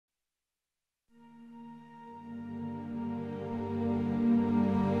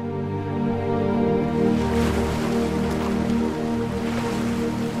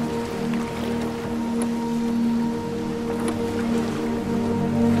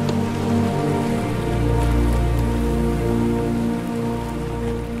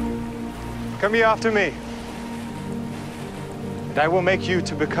Come ye after me, and I will make you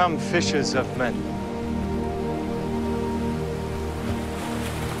to become fishers of men.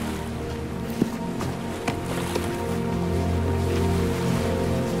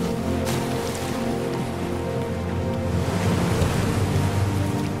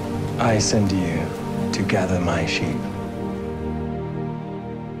 I send you to gather my sheep.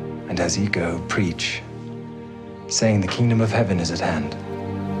 And as ye go, preach, saying the kingdom of heaven is at hand.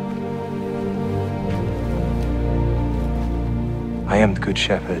 I am the good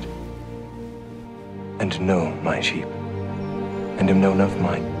shepherd, and know my sheep, and am known of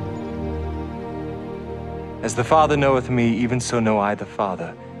mine. As the Father knoweth me, even so know I the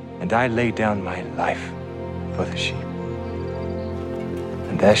Father, and I lay down my life for the sheep.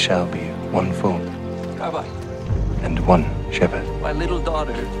 And there shall be one fold, Rabbi, and one shepherd. my little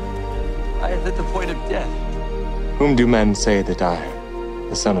daughter, I am at the point of death. Whom do men say that I,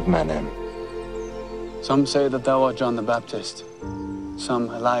 the Son of Man, am? Some say that thou art John the Baptist, some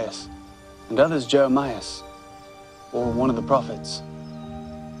Elias, and others Jeremias, or one of the prophets.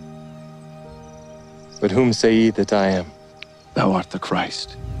 But whom say ye that I am? Thou art the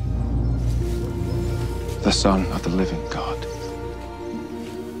Christ, the Son of the living God.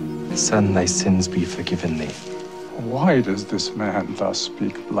 Son, thy sins be forgiven thee. Why does this man thus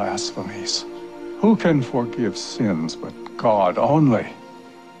speak blasphemies? Who can forgive sins but God only?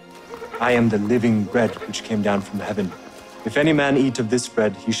 I am the living bread which came down from heaven. If any man eat of this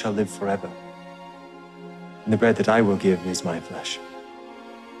bread, he shall live forever. And the bread that I will give is my flesh,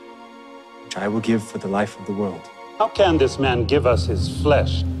 which I will give for the life of the world. How can this man give us his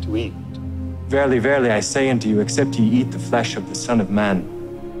flesh to eat? Verily, verily, I say unto you, except ye eat the flesh of the Son of Man,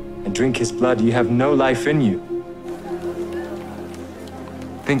 and drink his blood, ye have no life in you.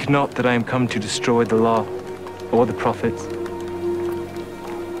 Think not that I am come to destroy the law or the prophets.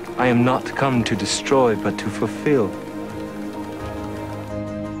 I am not come to destroy, but to fulfill.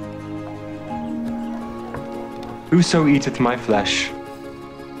 Whoso eateth my flesh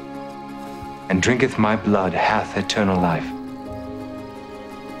and drinketh my blood hath eternal life,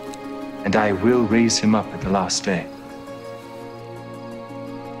 and I will raise him up at the last day.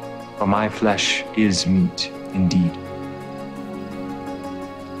 For my flesh is meat indeed,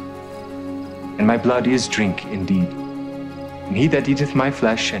 and my blood is drink indeed. And he that eateth my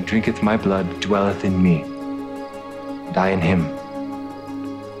flesh and drinketh my blood dwelleth in me, and I in him.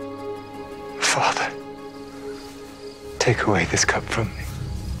 Father, take away this cup from me.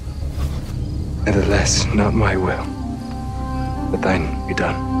 Nevertheless, not my will, but thine be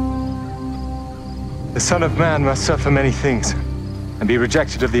done. The Son of Man must suffer many things, and be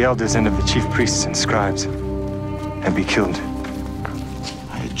rejected of the elders and of the chief priests and scribes, and be killed.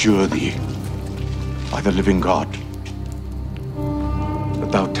 I adjure thee, by the living God,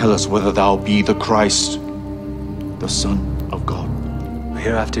 that thou tell us whether thou be the Christ, the Son of God.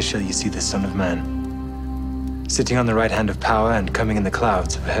 Hereafter shall ye see the Son of Man, sitting on the right hand of power and coming in the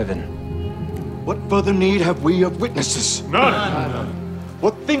clouds of heaven. What further need have we of witnesses? None.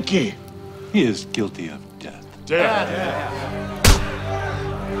 What think ye? He is guilty of death.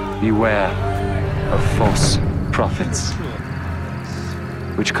 Beware of false prophets,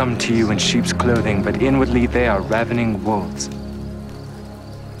 which come to you in sheep's clothing, but inwardly they are ravening wolves.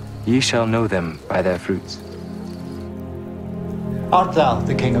 Ye shall know them by their fruits. Art thou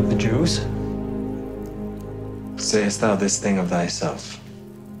the King of the Jews? Sayest thou this thing of thyself,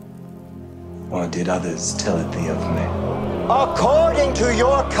 or did others tell it thee of me? According to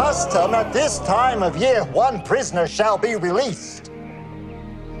your custom, at this time of year, one prisoner shall be released.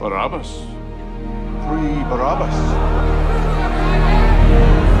 Barabbas. Free Barabbas.